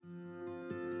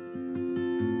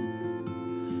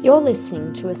You're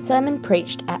listening to a sermon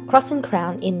preached at Cross and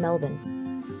Crown in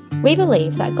Melbourne. We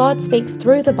believe that God speaks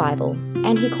through the Bible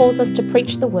and He calls us to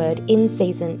preach the word in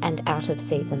season and out of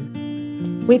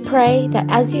season. We pray that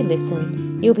as you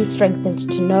listen, you'll be strengthened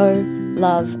to know,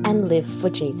 love and live for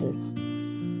Jesus.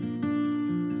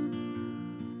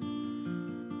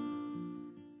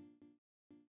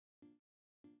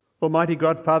 Almighty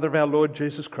God, Father of our Lord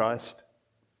Jesus Christ,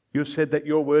 you have said that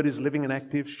your word is living and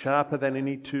active, sharper than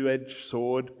any two-edged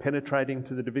sword, penetrating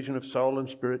to the division of soul and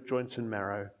spirit, joints and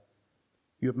marrow.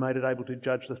 You have made it able to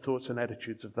judge the thoughts and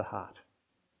attitudes of the heart.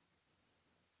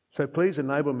 So please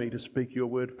enable me to speak your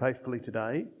word faithfully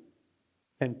today,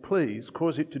 and please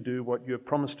cause it to do what you have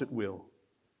promised it will.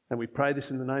 And we pray this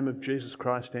in the name of Jesus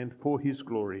Christ and for his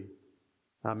glory.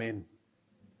 Amen.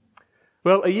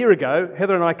 Well, a year ago,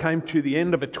 Heather and I came to the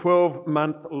end of a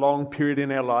 12-month-long period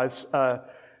in our lives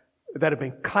that had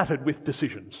been cluttered with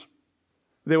decisions.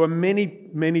 There were many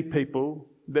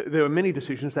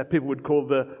decisions that people would call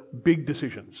the big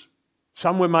decisions.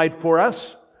 Some were made for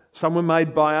us, some were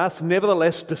made by us.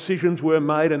 Nevertheless, decisions were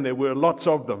made and there were lots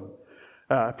of them.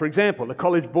 For example, the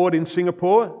college board in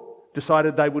Singapore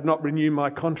decided they would not renew my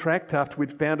contract after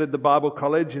we'd founded the Bible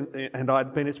College and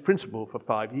I'd been its principal for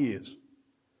 5 years.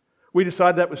 We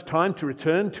decided that it was time to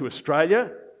return to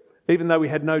Australia, even though we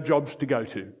had no jobs to go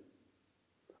to.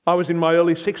 I was in my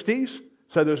early 60s,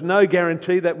 so there was no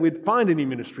guarantee that we'd find any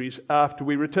ministries after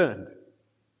we returned.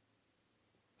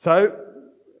 So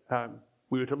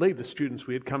we were to leave the students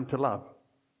we had come to love.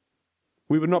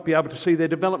 We would not be able to see their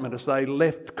development as they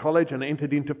left college and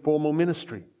entered into formal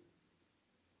ministry.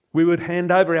 We would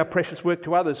hand over our precious work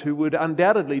to others who would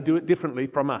undoubtedly do it differently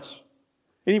from us.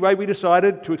 Anyway, we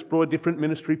decided to explore different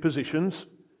ministry positions.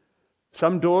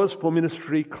 Some doors for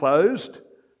ministry closed.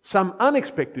 Some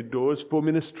unexpected doors for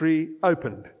ministry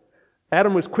opened.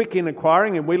 Adam was quick in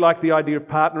inquiring, and we liked the idea of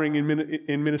partnering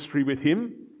in ministry with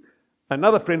him.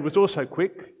 Another friend was also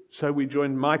quick, so we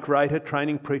joined Mike Reid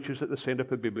training preachers at the Centre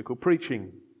for Biblical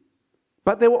Preaching.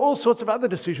 But there were all sorts of other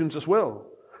decisions as well.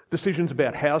 Decisions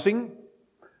about housing,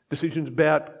 decisions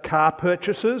about car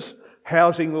purchases,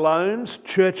 housing loans,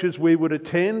 churches we would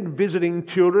attend, visiting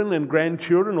children and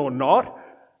grandchildren or not,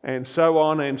 and so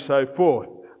on and so forth.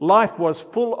 Life was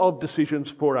full of decisions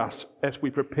for us as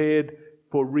we prepared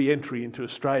for re-entry into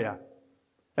Australia.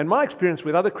 And my experience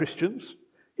with other Christians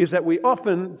is that we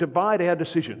often divide our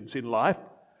decisions in life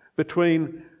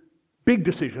between big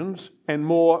decisions and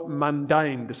more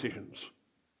mundane decisions.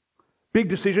 Big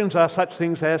decisions are such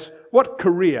things as, what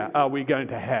career are we going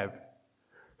to have?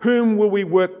 Whom will we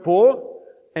work for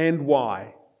and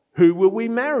why? Who will we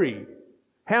marry?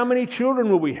 How many children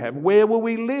will we have? Where will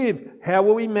we live? How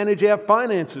will we manage our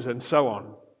finances? And so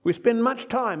on. We spend much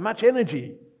time, much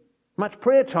energy, much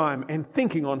prayer time and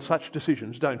thinking on such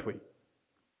decisions, don't we?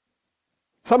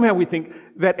 Somehow we think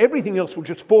that everything else will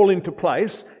just fall into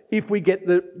place if we get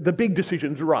the big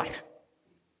decisions right.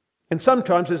 And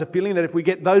sometimes there's a feeling that if we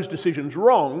get those decisions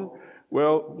wrong,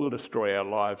 well, we'll destroy our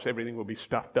lives. Everything will be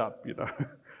stuffed up,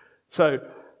 So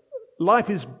life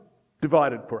is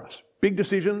divided for us. Big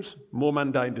decisions, more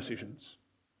mundane decisions.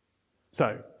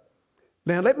 So,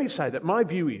 now let me say that my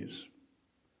view is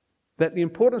that the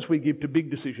importance we give to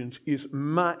big decisions is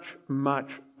much,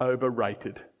 much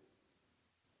overrated.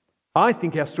 I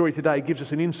think our story today gives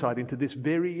us an insight into this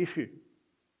very issue.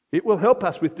 It will help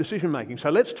us with decision making.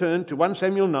 So let's turn to 1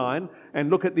 Samuel 9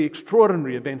 and look at the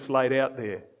extraordinary events laid out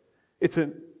there. It's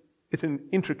an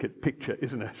intricate picture,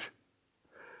 isn't it?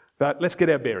 But let's get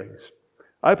our bearings.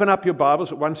 Open up your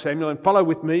Bibles at 1 Samuel and follow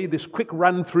with me this quick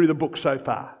run through the book so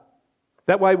far.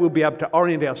 That way we'll be able to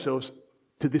orient ourselves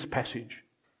to this passage.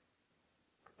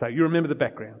 So you remember the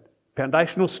background.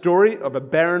 Foundational story of a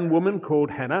barren woman called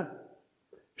Hannah.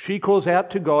 She calls out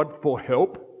to God for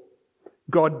help.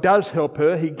 God does help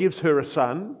her. He gives her a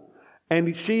son.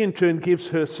 And she in turn gives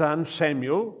her son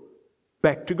Samuel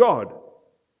back to God.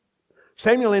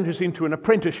 Samuel enters into an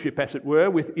apprenticeship, as it were,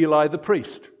 with Eli the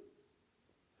priest.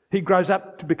 He grows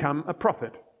up to become a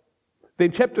prophet.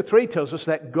 Then chapter 3 tells us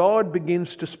that God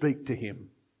begins to speak to him.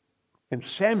 And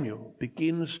Samuel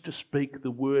begins to speak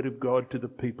the word of God to the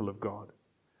people of God.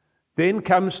 Then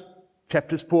comes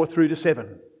chapters 4 through to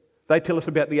 7. They tell us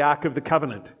about the Ark of the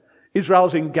Covenant.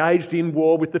 Israel's engaged in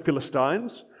war with the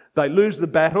Philistines. They lose the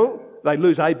battle. They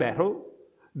lose a battle.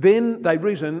 Then they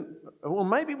reason, well,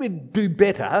 maybe we'd do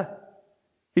better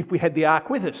if we had the Ark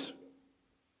with us.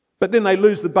 But then they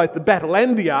lose both the battle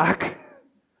and the Ark,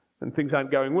 and things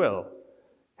aren't going well.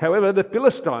 However, the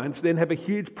Philistines then have a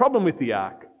huge problem with the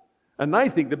Ark, and they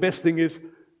think the best thing is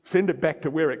send it back to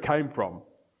where it came from.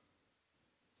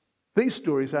 These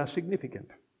stories are significant.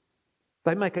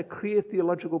 They make a clear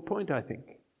theological point, I think.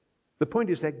 The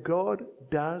point is that God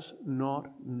does not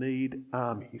need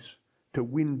armies to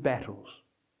win battles.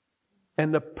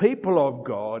 And the people of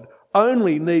God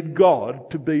only need God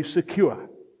to be secure.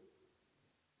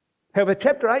 However,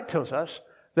 chapter 8 tells us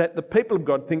that the people of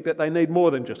God think that they need more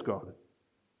than just God.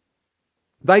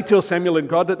 They tell Samuel and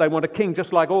God that they want a king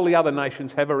just like all the other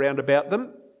nations have around about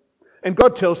them. And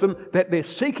God tells them that their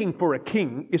seeking for a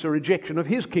king is a rejection of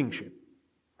his kingship.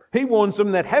 He warns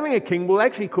them that having a king will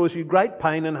actually cause you great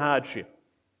pain and hardship.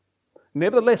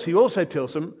 Nevertheless, he also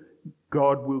tells them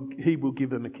he will give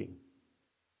them a king.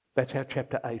 That's how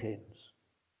chapter 8 ends.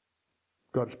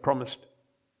 God has promised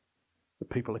the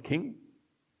people a king,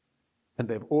 and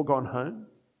they've all gone home,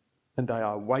 and they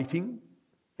are waiting,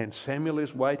 and Samuel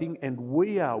is waiting, and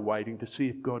we are waiting to see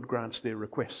if God grants their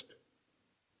request.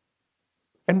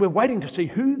 And we're waiting to see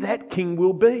who that king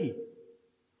will be.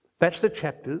 That's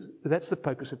the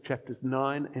focus of chapters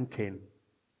 9 and 10.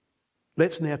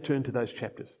 Let's now turn to those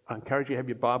chapters. I encourage you to have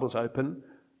your Bibles open,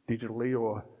 digitally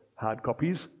or hard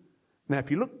copies. Now, if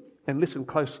you look and listen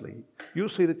closely, you'll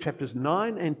see that chapters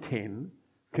 9 and 10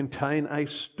 contain a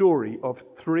story of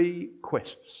 3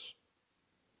 quests.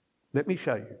 Let me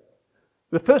show you.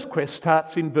 The first quest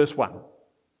starts in verse 1.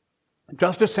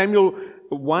 Just as Samuel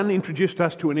 1 introduced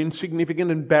us to an insignificant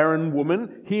and barren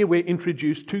woman, here we're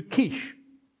introduced to Kish,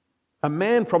 a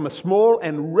man from a small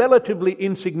and relatively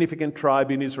insignificant tribe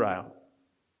in Israel,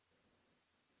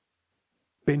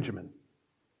 Benjamin.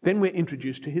 Then we're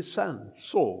introduced to his son,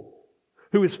 Saul,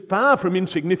 who is far from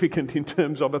insignificant in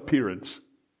terms of appearance.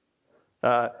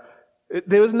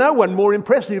 There was no one more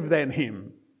impressive than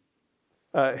him.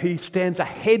 He stands a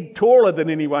head taller than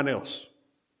anyone else.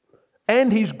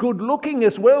 And he's good looking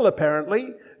as well, apparently.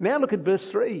 Now look at verse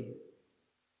 3.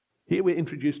 Here we're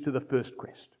introduced to the first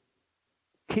quest.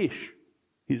 Kish,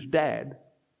 his dad,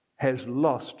 has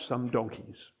lost some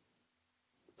donkeys.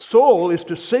 Saul is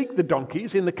to seek the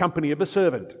donkeys in the company of a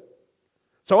servant.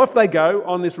 So off they go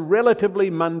on this relatively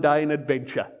mundane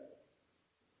adventure.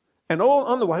 And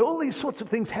on the way, all these sorts of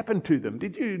things happen to them.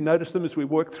 Did you notice them as we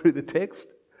worked through the text?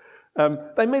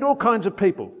 They meet all kinds of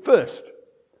people. First,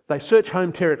 they search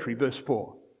home territory, verse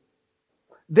 4.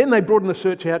 Then they broaden the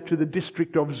search out to the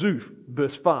district of Zuph,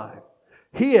 verse 5.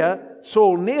 Here,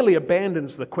 Saul nearly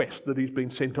abandons the quest that he's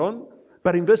been sent on,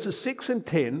 but in verses 6 and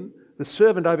 10, the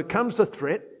servant overcomes the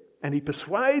threat and he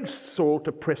persuades Saul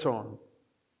to press on.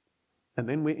 And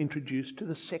then we're introduced to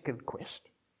the second quest.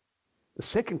 The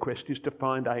second quest is to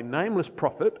find a nameless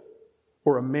prophet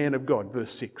or a man of God,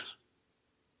 verse 6.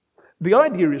 The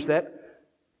idea is that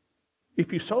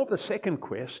if you solve the second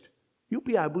quest, you'll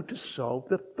be able to solve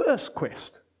the first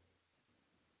quest.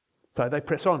 So they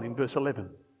press on in verse 11.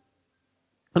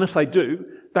 And as they do,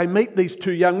 they meet these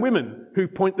 2 young women who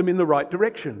point them in the right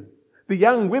direction. The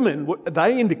young women,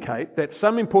 they indicate that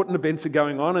some important events are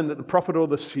going on and that the prophet or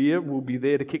the seer will be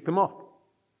there to kick them off.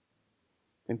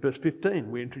 In verse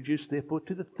 15, we're introduced therefore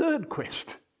to the third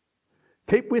quest.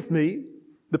 Keep with me.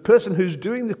 The person who's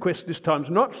doing the quest this time is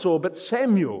not Saul, but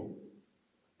Samuel.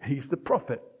 He's the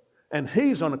prophet. And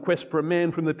he's on a quest for a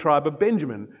man from the tribe of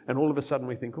Benjamin. And all of a sudden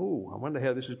we think, I wonder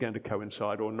how this is going to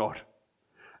coincide or not.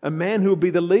 A man who will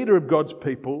be the leader of God's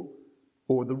people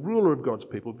or the ruler of God's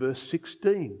people, verse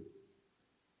 16.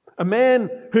 A man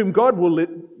whom God will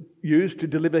use to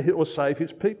deliver or save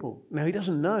his people. Now he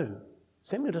doesn't know.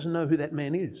 Samuel doesn't know who that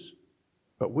man is.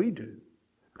 But we do.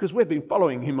 Because we've been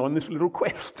following him on this little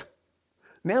quest.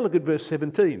 Now look at verse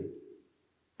 17.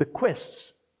 The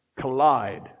quests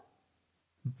collide.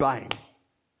 Bang.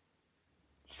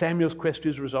 Samuel's quest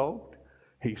is resolved.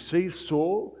 He sees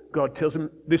Saul. God tells him,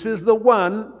 this is the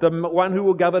one who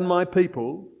will govern my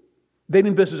people. Then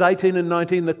in verses 18 and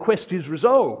 19, the quest is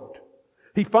resolved.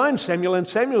 He finds Samuel and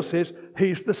Samuel says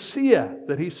he's the seer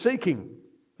that he's seeking,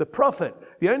 the prophet.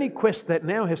 The only quest that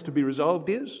now has to be resolved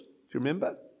is, do you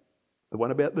remember? The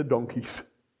one about the donkeys.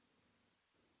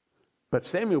 But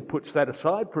Samuel puts that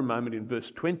aside for a moment in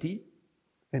verse 20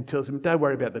 and tells him, don't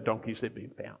worry about the donkeys, they've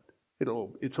been found.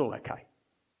 It's all okay.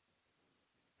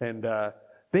 And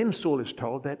then Saul is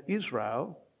told that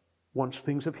Israel wants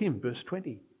things of him, verse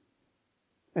 20.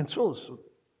 And Saul's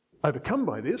overcome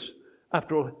by this.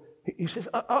 After all, he says,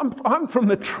 I'm from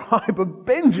the tribe of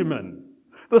Benjamin,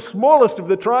 the smallest of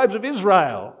the tribes of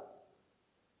Israel.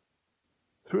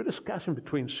 Through a discussion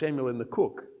between Samuel and the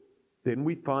cook, then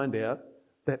we find out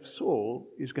that Saul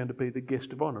is going to be the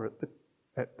guest of honour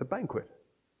at the banquet.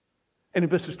 And in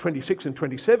verses 26 and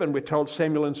 27, we're told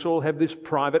Samuel and Saul have this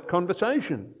private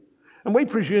conversation. And we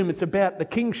presume it's about the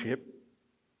kingship,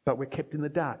 but we're kept in the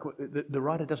dark. The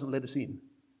writer doesn't let us in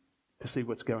to see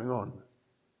what's going on.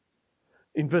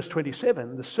 In verse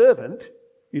 27, the servant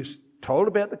is told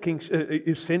about the king,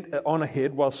 is sent on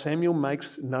ahead while Samuel makes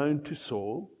known to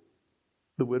Saul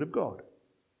the word of God.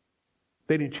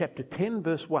 Then in chapter 10,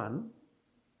 verse 1,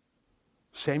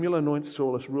 Samuel anoints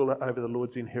Saul as ruler over the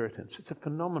Lord's inheritance. It's a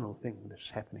phenomenal thing that's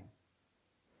happening.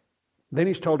 Then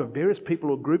he's told of various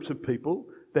people or groups of people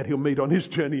that he'll meet on his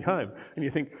journey home. And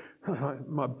you think, oh,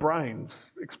 my brain's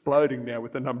exploding now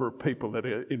with the number of people that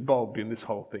are involved in this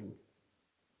whole thing.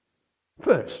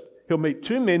 First, he'll meet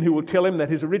 2 men who will tell him that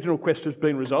his original quest has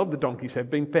been resolved, the donkeys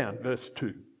have been found, verse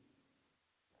 2.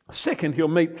 Second, he'll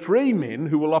meet 3 men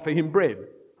who will offer him bread,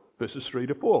 verses 3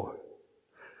 to 4.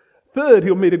 Third,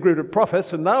 he'll meet a group of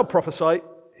prophets and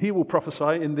he will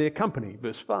prophesy in their company,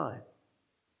 verse 5.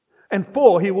 And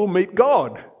 4, he will meet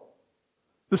God.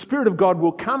 The Spirit of God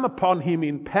will come upon him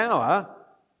in power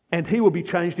and he will be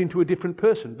changed into a different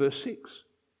person, verse 6.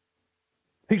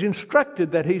 He's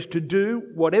instructed that he's to do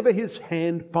whatever his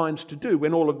hand finds to do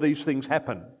when all of these things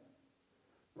happen.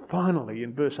 Finally,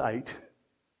 in verse 8,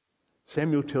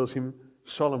 Samuel tells him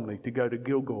solemnly to go to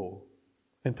Gilgal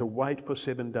and to wait for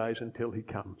 7 days until he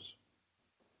comes.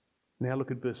 Now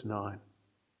look at verse 9.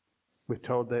 We're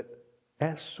told that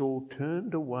as Saul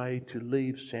turned away to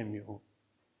leave Samuel,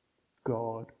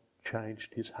 God changed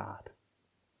his heart.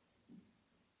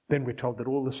 Then we're told that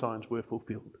all the signs were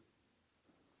fulfilled.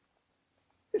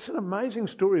 It's an amazing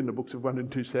story in the books of 1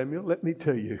 and 2 Samuel, let me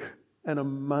tell you. An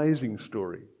amazing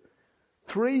story.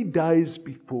 3 days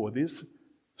before this,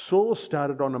 Saul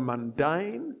started on a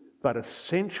mundane but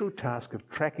essential task of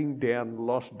tracking down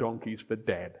lost donkeys for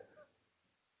Dad.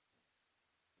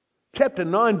 Chapter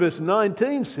 9 verse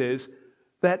 19 says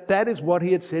that is what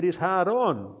he had set his heart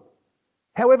on.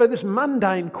 However, this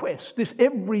mundane quest, this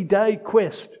everyday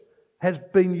quest, has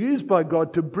been used by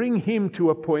God to bring him to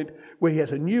a point where he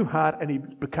has a new heart and he's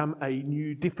become a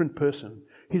new, different person.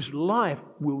 His life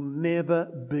will never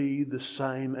be the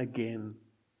same again.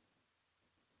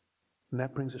 And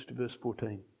that brings us to verse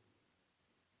 14.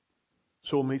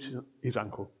 Saul meets his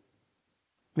uncle.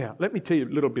 Now, let me tell you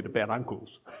a little bit about uncles.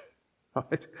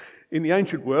 In the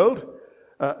ancient world,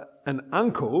 an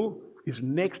uncle is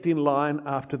next in line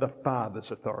after the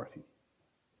father's authority.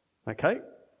 Okay?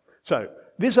 So,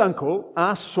 this uncle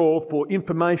asks Saul for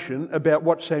information about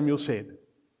what Samuel said.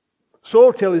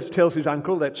 Saul tells his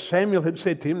uncle that Samuel had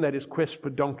said to him that his quest for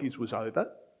donkeys was over.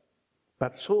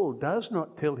 But Saul does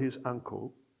not tell his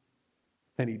uncle,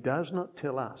 and he does not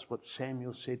tell us what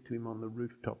Samuel said to him on the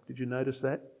rooftop. Did you notice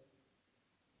that?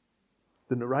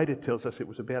 The narrator tells us it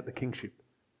was about the kingship.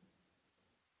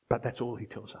 But that's all he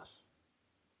tells us.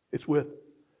 It's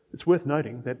worth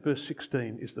noting that verse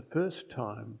 16 is the first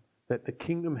time that the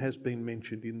kingdom has been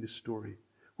mentioned in this story.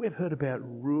 We've heard about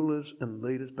rulers and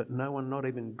leaders, but no one, not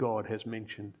even God, has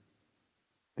mentioned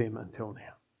them until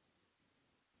now.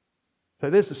 So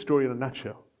there's the story in a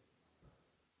nutshell.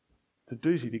 It's a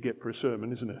doozy to get for a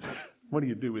sermon, isn't it? What do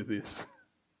you do with this?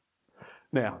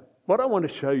 Now, what I want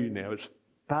to show you now is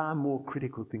far more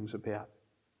critical things about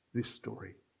this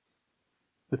story.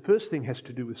 The first thing has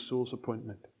to do with Saul's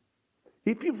appointment.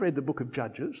 If you've read the book of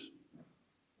Judges,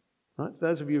 right,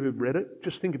 those of you who've read it,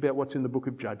 just think about what's in the book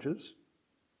of Judges.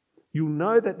 You'll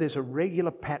know that there's a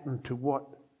regular pattern to what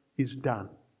is done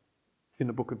in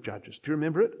the book of Judges. Do you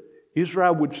remember it?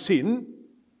 Israel would sin.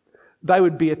 They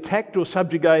would be attacked or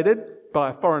subjugated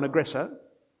by a foreign aggressor.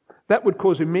 That would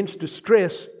cause immense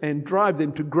distress and drive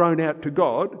them to groan out to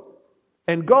God.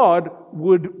 And God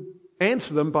would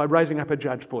answer them by raising up a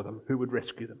judge for them who would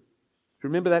rescue them. Do you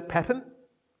remember that pattern?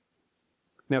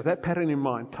 Now, with that pattern in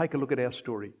mind, take a look at our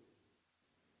story.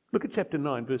 Look at chapter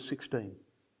 9, verse 16.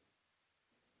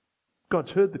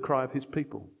 God's heard the cry of his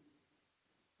people.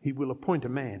 He will appoint a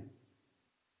man.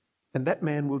 And that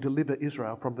man will deliver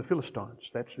Israel from the Philistines.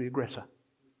 That's the aggressor.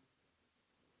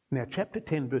 Now, chapter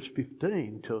 10, verse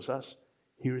 15 tells us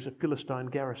here is a Philistine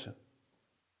garrison.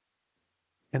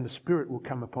 And the Spirit will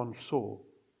come upon Saul.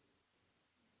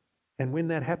 And when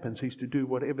that happens, he's to do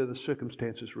whatever the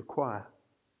circumstances require.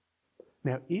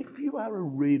 Now, if you are a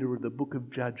reader of the book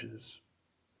of Judges,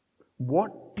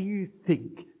 what do you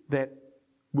think that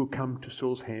will come to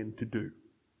Saul's hand to do?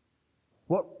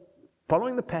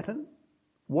 Following the pattern,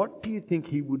 what do you think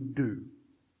he would do?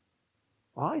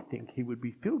 I think he would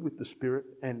be filled with the Spirit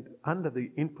and under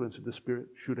the influence of the Spirit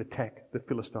should attack the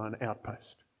Philistine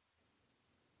outpost.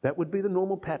 That would be the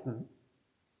normal pattern.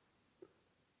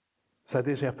 So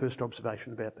there's our first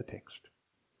observation about the text.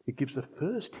 It gives the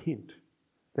first hint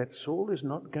that Saul is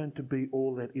not going to be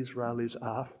all that Israel is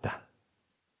after.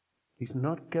 He's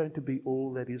not going to be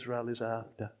all that Israel is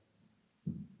after.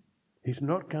 He's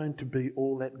not going to be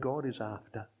all that God is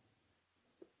after.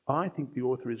 I think the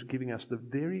author is giving us the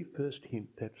very first hint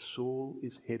that Saul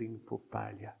is heading for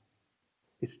failure.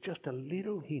 It's just a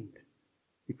little hint.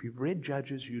 If you've read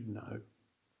Judges, you'd know.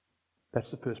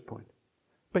 That's the first point.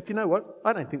 But you know what?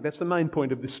 I don't think that's the main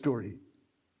point of this story.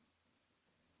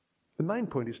 The main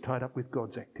point is tied up with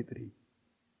God's activity.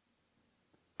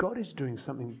 God is doing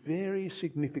something very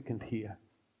significant here.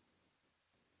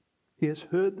 He has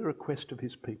heard the request of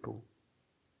his people,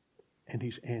 and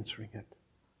he's answering it.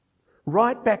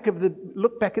 Look back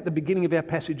at the beginning of our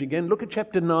passage again. Look at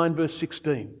chapter 9, verse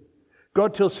 16.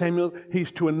 God tells Samuel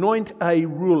he's to anoint a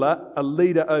ruler, a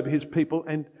leader over his people.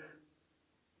 And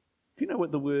do you know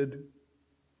what the word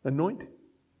anoint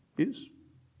is?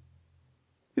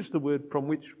 It's the word from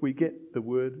which we get the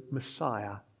word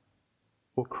Messiah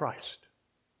or Christ.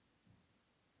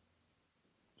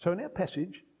 So in our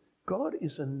passage, God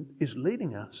is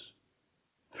leading us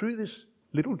through this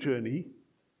little journey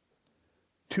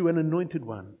to an anointed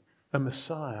one, a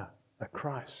Messiah, a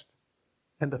Christ.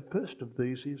 And the first of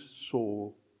these is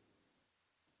Saul.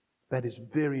 That is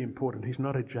very important. He's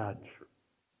not a judge.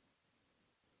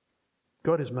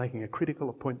 God is making a critical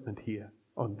appointment here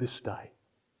on this day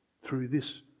through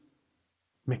this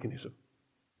mechanism.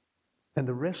 And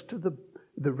the rest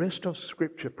of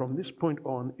Scripture from this point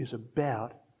on is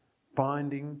about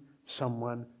finding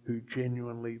someone who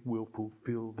genuinely will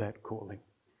fulfill that calling.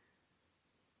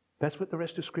 That's what the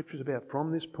rest of Scripture is about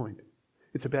from this point.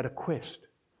 It's about a quest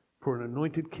for an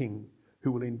anointed king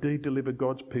who will indeed deliver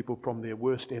God's people from their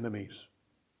worst enemies.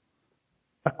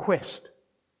 A quest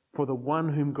for the one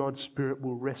whom God's Spirit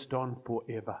will rest on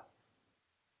forever.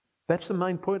 That's the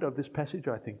main point of this passage,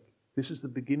 I think. This is the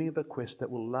beginning of a quest that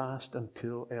will last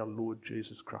until our Lord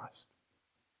Jesus Christ.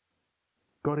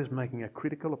 God is making a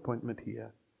critical appointment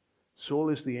here. Saul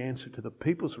is the answer to the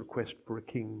people's request for a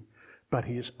king, but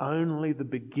he is only the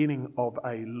beginning of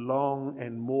a long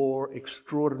and more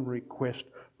extraordinary quest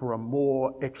for a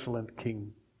more excellent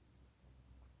king.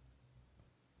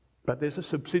 But there's a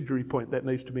subsidiary point that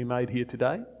needs to be made here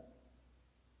today.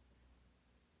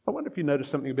 I wonder if you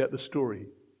noticed something about the story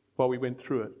while we went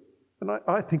through it. And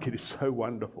I think it is so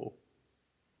wonderful.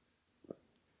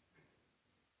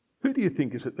 Who do you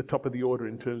think is at the top of the order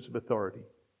in terms of authority?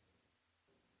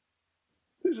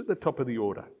 Who's at the top of the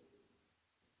order?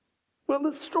 Well,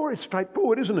 the story's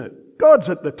straightforward, isn't it? God's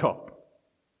at the top.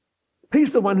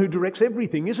 He's the one who directs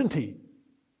everything, isn't he?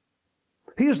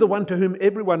 He is the one to whom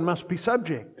everyone must be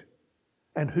subject.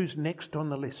 And who's next on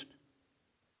the list?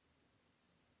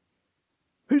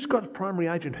 Who's God's primary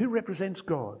agent? Who represents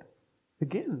God?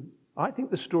 Again, I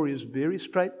think the story is very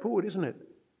straightforward, isn't it?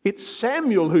 It's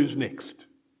Samuel who's next.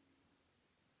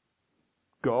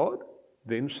 God,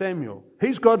 then Samuel.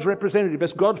 He's God's representative.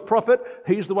 As God's prophet,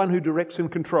 he's the one who directs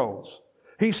and controls.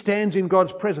 He stands in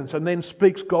God's presence and then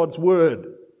speaks God's word.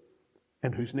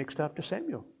 And who's next after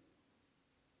Samuel?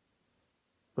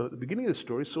 Well, at the beginning of the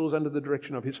story, Saul's under the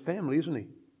direction of his family, isn't he?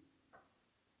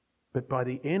 But by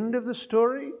the end of the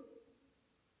story,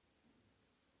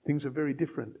 things are very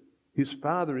different. His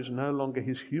father is no longer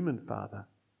his human father.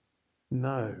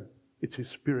 No, it's his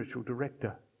spiritual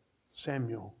director,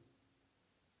 Samuel.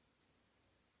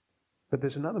 But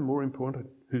there's another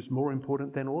who's more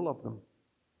important than all of them.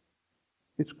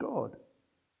 It's God.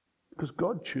 Because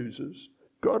God chooses,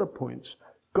 God appoints,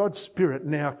 God's Spirit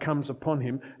now comes upon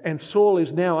him, and Saul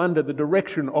is now under the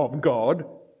direction of God.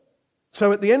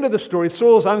 So at the end of the story,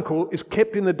 Saul's uncle is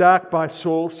kept in the dark by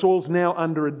Saul. Saul's now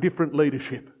under a different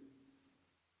leadership.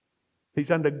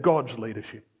 He's under God's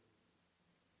leadership.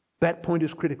 That point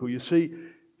is critical. You see,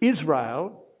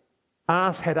 Israel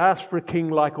had asked for a king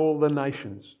like all the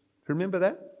nations. Remember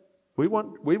that? We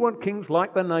want kings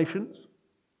like the nations.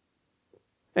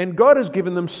 And God has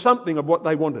given them something of what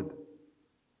they wanted.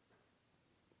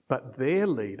 But their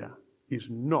leader is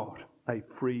not a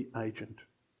free agent.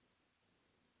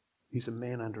 He's a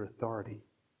man under authority.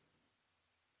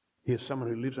 He is someone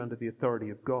who lives under the authority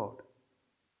of God.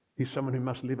 He's someone who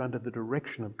must live under the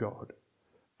direction of God,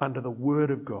 under the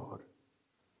word of God.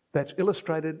 That's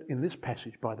illustrated in this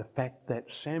passage by the fact that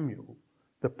Samuel,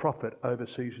 the prophet,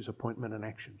 oversees his appointment and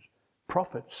actions.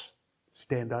 Prophets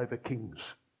stand over kings,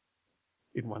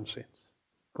 in one sense,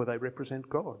 for they represent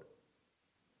God.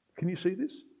 Can you see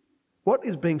this? What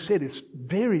is being said is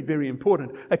very, very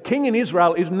important. A king in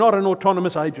Israel is not an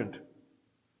autonomous agent.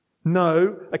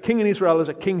 No, a king in Israel is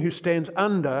a king who stands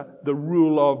under the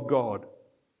rule of God,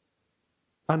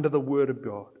 under the word of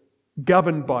God,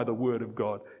 governed by the word of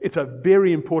God. It's a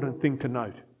very important thing to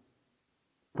note.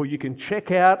 For you can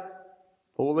check out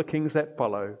all the kings that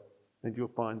follow, and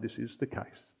you'll find this is the case.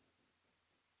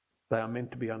 They are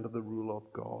meant to be under the rule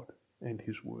of God and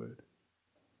his word.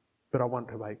 But I want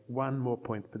to make one more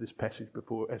point for this passage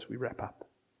as we wrap up.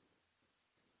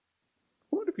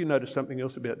 What if you notice something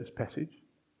else about this passage?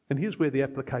 And here's where the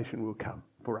application will come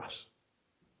for us.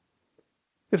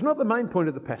 It's not the main point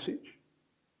of the passage,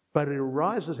 but it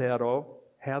arises out of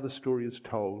how the story is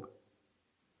told.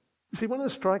 You see, one of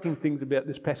the striking things about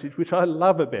this passage, which I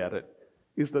love about it,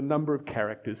 is the number of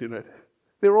characters in it.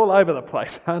 They're all over the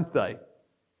place, aren't they?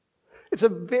 It's a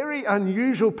very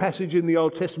unusual passage in the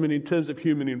Old Testament in terms of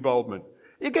human involvement.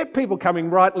 You get people coming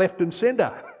right, left and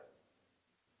centre.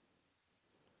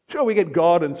 Sure, we get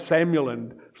God and Samuel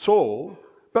and Saul,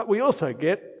 but we also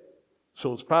get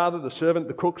Saul's father, the servant,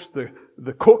 the cooks, the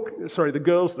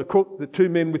girls, the cook, the 2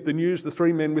 men with the news, the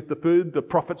 3 men with the food, the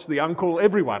prophets, the uncle,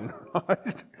 everyone.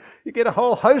 Right? You get a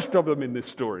whole host of them in this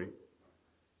story.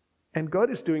 And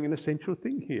God is doing an essential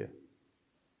thing here.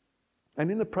 And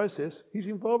in the process, he's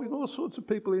involving all sorts of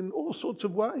people in all sorts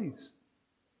of ways.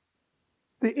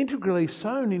 They're integrally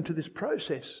sewn into this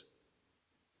process.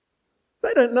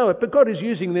 They don't know it, but God is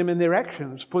using them in their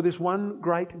actions for this one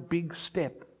great big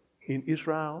step in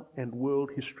Israel and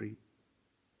world history.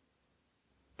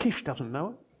 Kish doesn't know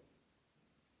it.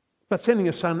 But sending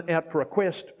a son out for a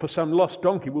quest for some lost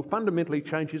donkey will fundamentally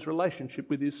change his relationship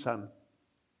with his son.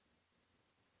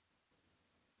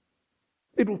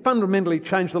 It will fundamentally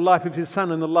change the life of his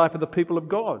son and the life of the people of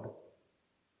God.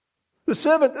 The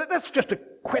servant, that's just a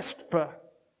quest for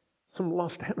some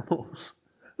lost animals.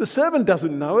 The servant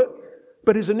doesn't know it,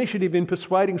 but his initiative in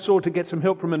persuading Saul to get some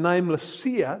help from a nameless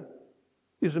seer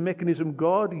is a mechanism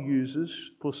God uses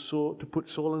for Saul, to put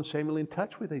Saul and Samuel in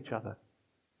touch with each other.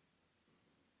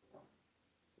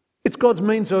 It's God's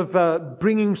means of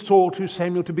bringing Saul to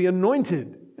Samuel to be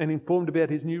anointed and informed about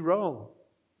his new role.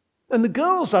 And the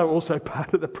girls are also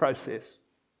part of the process.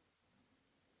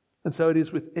 And so it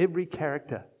is with every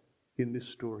character in this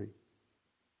story.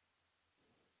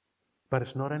 But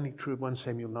it's not only true of 1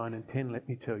 Samuel 9 and 10, let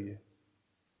me tell you.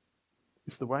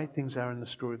 It's the way things are in the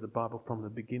story of the Bible from the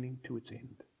beginning to its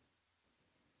end.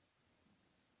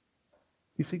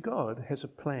 You see, God has a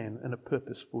plan and a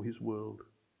purpose for his world.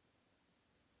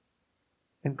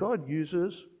 And God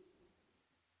uses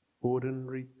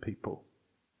ordinary people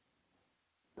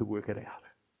to work it out.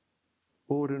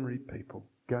 Ordinary people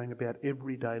going about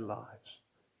everyday lives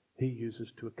he uses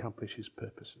to accomplish his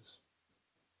purposes.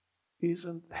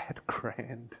 Isn't that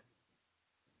grand?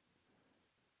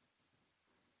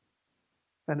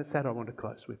 And it's that I want to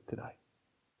close with today.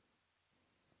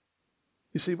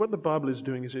 You see, what the Bible is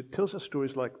doing is it tells us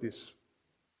stories like this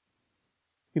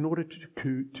in order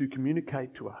to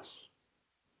communicate to us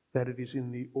that it is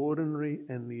in the ordinary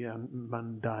and the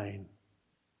mundane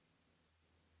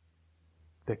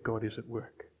that God is at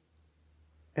work.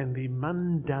 And the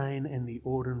mundane and the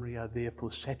ordinary are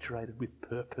therefore saturated with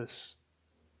purpose.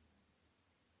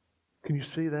 Can you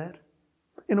see that?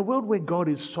 In a world where God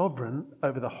is sovereign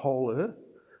over the whole earth,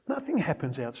 nothing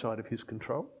happens outside of his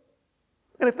control.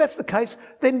 And if that's the case,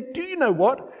 then do you know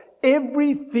what?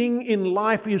 Everything in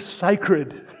life is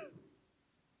sacred.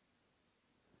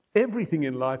 Everything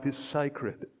in life is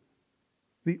sacred.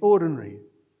 The ordinary,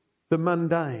 the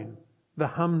mundane, the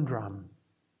humdrum.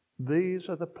 These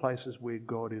are the places where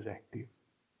God is active.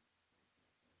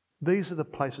 These are the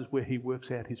places where he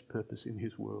works out his purpose in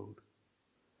his world.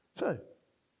 So,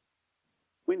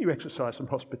 when you exercise some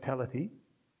hospitality,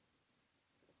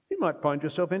 you might find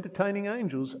yourself entertaining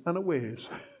angels unawares.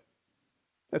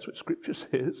 That's what Scripture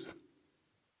says.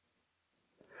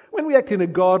 When we act in a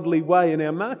godly way in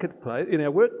our marketplace, in our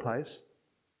workplace,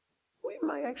 we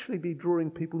may actually be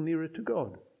drawing people nearer to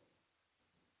God.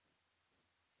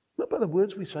 Not by the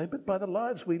words we say, but by the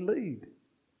lives we lead.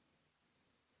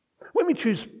 When we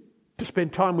choose to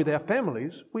spend time with our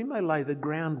families, we may lay the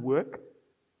groundwork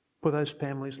for those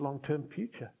families' long-term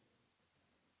future.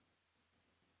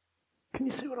 Can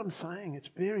you see what I'm saying? It's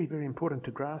very, very important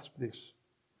to grasp this.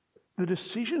 The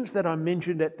decisions that I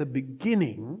mentioned at the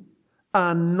beginning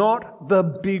are not the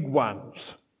big ones.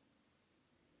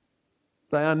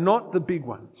 They are not the big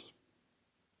ones.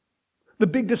 The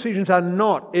big decisions are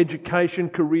not education,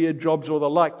 career, jobs or the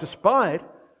like, despite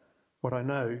what I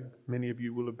know many of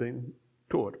you will have been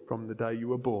taught from the day you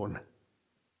were born.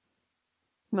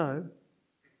 No.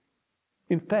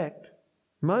 In fact,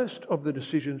 most of the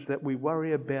decisions that we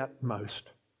worry about most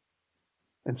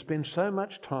and spend so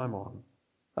much time on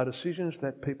are decisions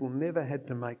that people never had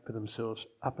to make for themselves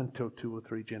up until 2 or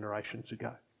 3 generations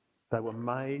ago. They were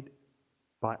made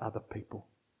by other people.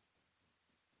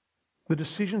 The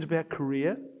decisions about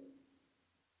career,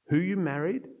 who you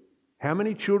married, how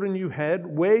many children you had,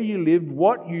 where you lived,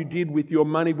 what you did with your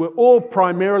money were all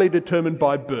primarily determined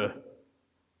by birth.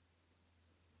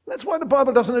 That's why the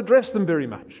Bible doesn't address them very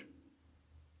much.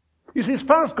 You see, as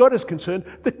far as God is concerned,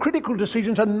 the critical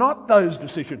decisions are not those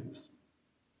decisions.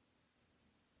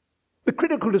 The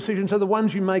critical decisions are the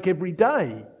ones you make every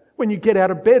day when you get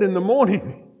out of bed in the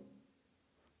morning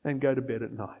and go to bed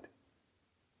at night.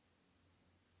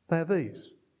 They are these.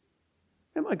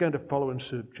 Am I going to follow and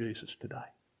serve Jesus today?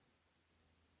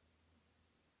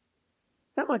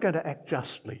 Am I going to act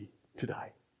justly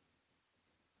today?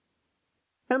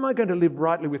 Am I going to live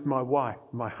rightly with my wife,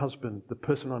 my husband, the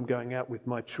person I'm going out with,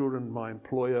 my children, my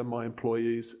employer, my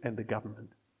employees, and the government?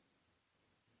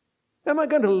 Am I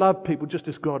going to love people just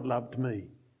as God loved me?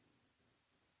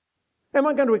 Am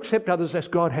I going to accept others as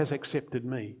God has accepted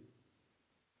me?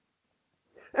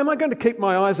 Am I going to keep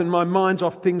my eyes and my minds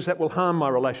off things that will harm my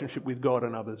relationship with God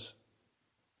and others?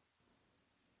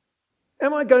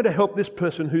 Am I going to help this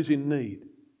person who's in need?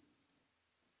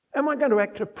 Am I going to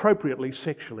act appropriately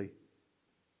sexually?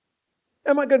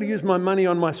 Am I going to use my money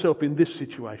on myself in this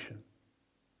situation?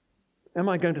 Am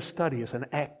I going to study as an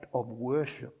act of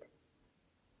worship?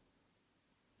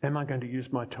 Am I going to use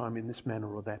my time in this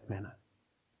manner or that manner?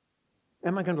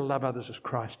 Am I going to love others as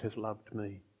Christ has loved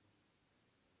me?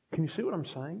 Can you see what I'm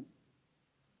saying?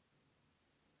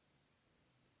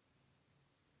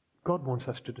 God wants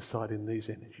us to decide in these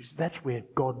energies. That's where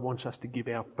God wants us to give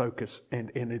our focus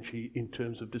and energy in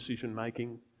terms of decision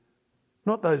making.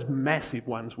 Not those massive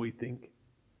ones we think.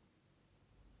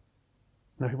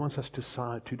 No, He wants us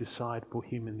to decide for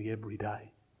Him in the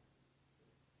everyday.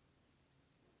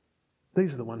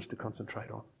 These are the ones to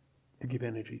concentrate on, to give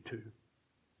energy to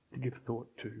give thought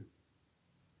to.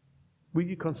 Will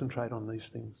you concentrate on these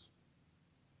things?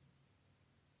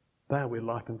 They are where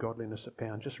life and godliness are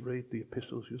found. Just read the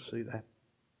epistles, you'll see that.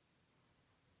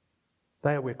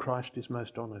 They are where Christ is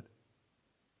most honoured.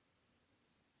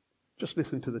 Just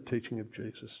listen to the teaching of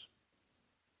Jesus.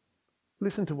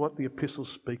 Listen to what the epistles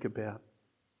speak about.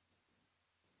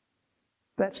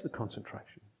 That's the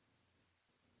concentration.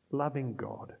 Loving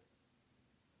God.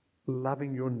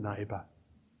 Loving your neighbour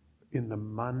in the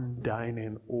mundane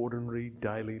and ordinary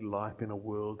daily life in a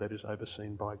world that is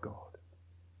overseen by God.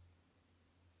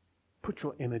 Put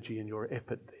your energy and your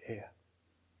effort there.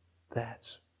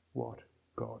 That's what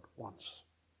God wants.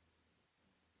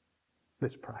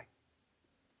 Let's pray.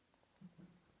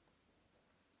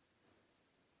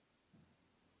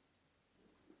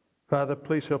 Father,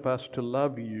 please help us to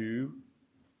love you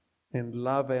and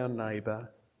love our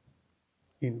neighbour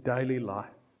in daily life.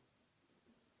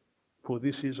 For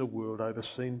this is a world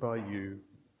overseen by you.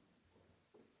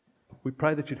 We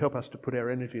pray that you'd help us to put our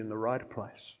energy in the right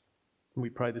place. And we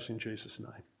pray this in Jesus'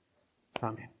 name.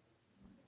 Amen.